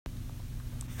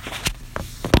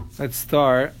Let's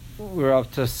start. We're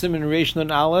up to Siman Reish Nun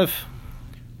Aleph,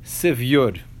 Siv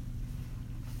Yud.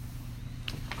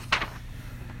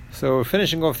 So we're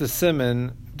finishing off the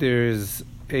Siman. There's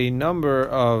a number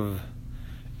of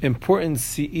important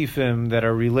seifim that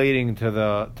are relating to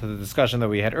the discussion that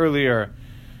we had earlier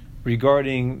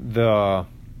regarding the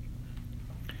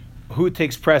who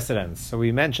takes precedence. So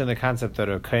we mentioned the concept that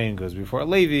a Kohen goes before a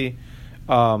Levi,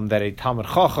 that a Talmid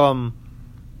Chacham,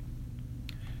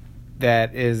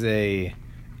 that is a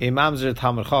Mamzer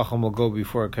Talmid Chacham will go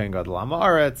before a Kohen Gadol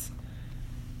Ha'aretz,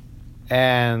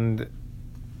 and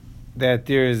that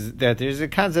there's a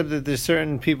concept that there's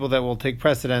certain people that will take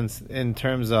precedence in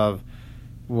terms of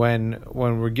when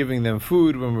we're giving them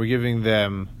food, when we're giving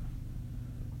them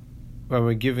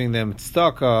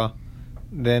tzedakah,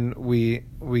 then we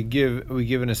give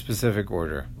in a specific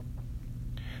order.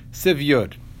 Siv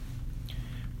Yud.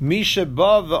 Misha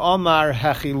ba v'amar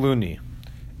hachiluni.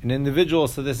 An individual,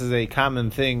 so this is a common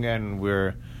thing, and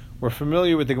we're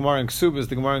familiar with the Gemara in Ksubas.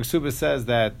 The Gemara in Ksubas says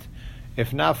that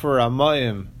if not for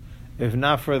Amayim, if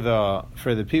not for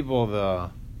the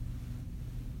people,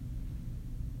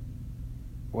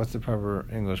 what's the proper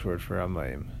English word for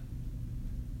Amayim?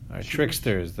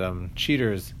 Tricksters,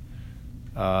 cheaters,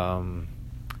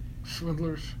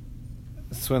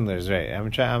 swindlers, right? I'm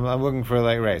looking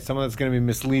for someone that's going to be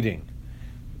misleading,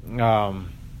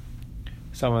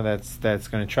 someone that's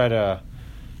going to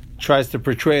tries to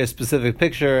portray a specific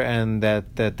picture, and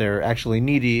that they're actually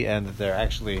needy, and that they're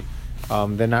actually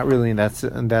they're not really in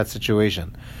that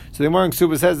situation. So the Gemara in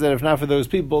Ksubah says that if not for those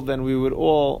people, then we would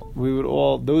all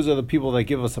those are the people that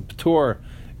give us a patur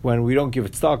when we don't give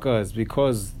it tzedakah, is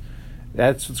because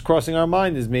that's what's crossing our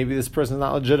mind, is maybe this person is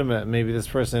not legitimate, maybe this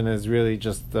person is really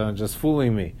just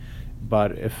fooling me.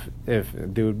 But if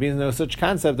there would be no such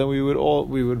concept, then we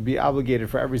would be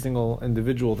obligated for every single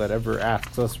individual that ever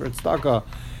asks us for tzedakah,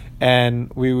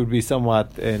 and we would be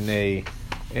somewhat in a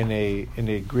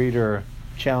greater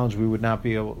challenge. We would not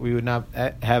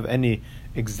have any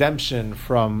exemption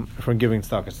from giving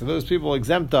tzedakah. So those people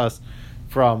exempt us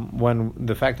from when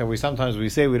the fact that we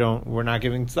say we're not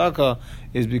giving tzedakah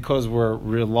is because we're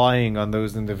relying on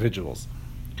those individuals.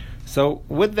 So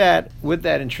with that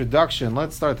introduction,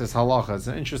 let's start this halacha. It's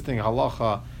an interesting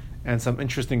halacha, and some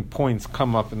interesting points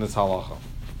come up in this halacha.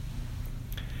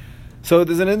 So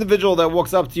there's an individual that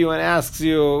walks up to you and asks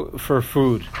you for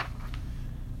food.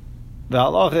 The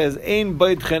halacha is ein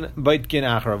baitkin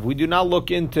achrav. We do not look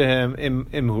into him im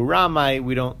huramai.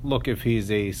 We don't look if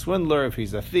he's a swindler, if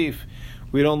he's a thief.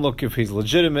 We don't look if he's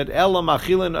legitimate. Ela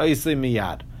machilin oisei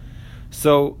miyad.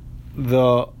 So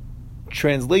the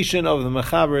translation of the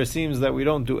Mechaber seems that we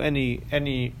don't do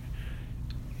any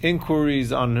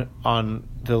inquiries on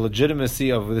the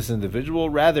legitimacy of this individual.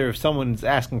 Rather, if someone is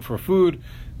asking for food,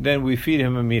 then we feed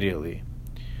him immediately.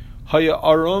 Haya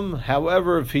arum,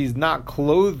 however, if he's not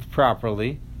clothed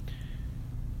properly,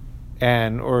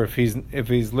 or if he's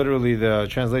literally the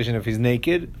translation, if he's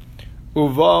naked,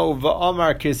 uva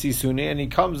amar kisisuni, and he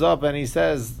comes up and he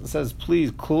says,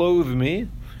 please clothe me,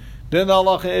 then the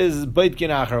halacha is baitkin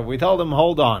achar. We tell them,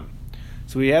 hold on.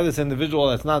 So we have this individual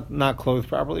that's not clothed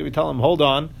properly. We tell him, hold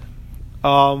on.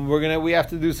 We have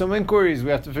to do some inquiries.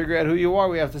 We have to figure out who you are.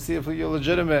 We have to see if you're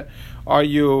legitimate. Are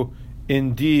you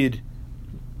indeed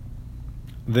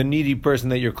the needy person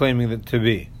that you're claiming to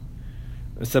be?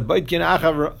 So baitkin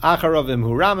achar of him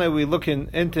who rame. We look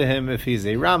into him if he's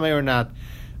a rame or not.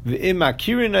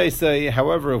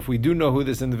 However, if we do know who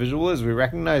this individual is, we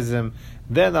recognize him,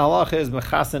 then the halacha is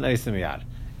mechasen eisem yad.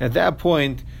 At that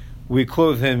point, we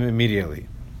clothe him immediately.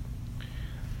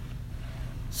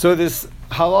 So this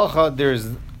halacha, there's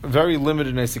very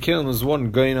limited nesikelim. There's one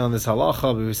going on this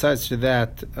halacha, but besides to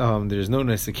that, there's no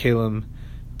nesikelim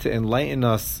to enlighten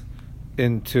us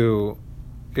into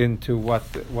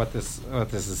what this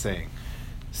is saying.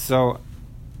 So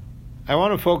I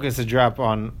want to focus a drop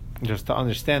on, just to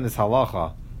understand this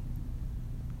halacha.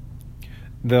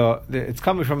 It's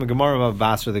coming from the Gemara Bava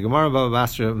Basra. The Gemara Bava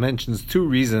Basra mentions two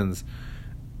reasons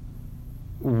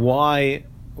why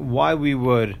we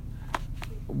would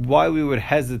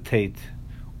hesitate,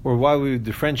 or why we would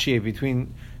differentiate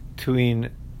between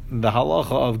the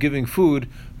halacha of giving food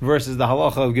versus the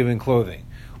halacha of giving clothing.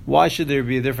 Why should there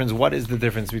be a difference? What is the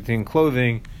difference between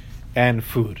clothing and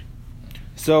food?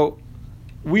 So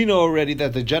we know already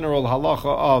that the general halacha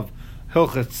of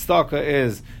Hilchot Tzedakah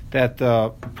is that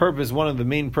one of the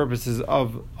main purposes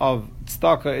of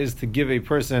tzedakah is to give a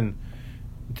person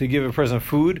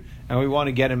food, and we want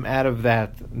to get him out of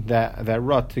that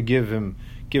rut to give him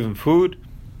food.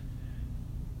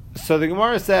 So the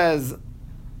Gemara says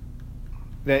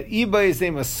that Iba is a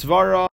masvara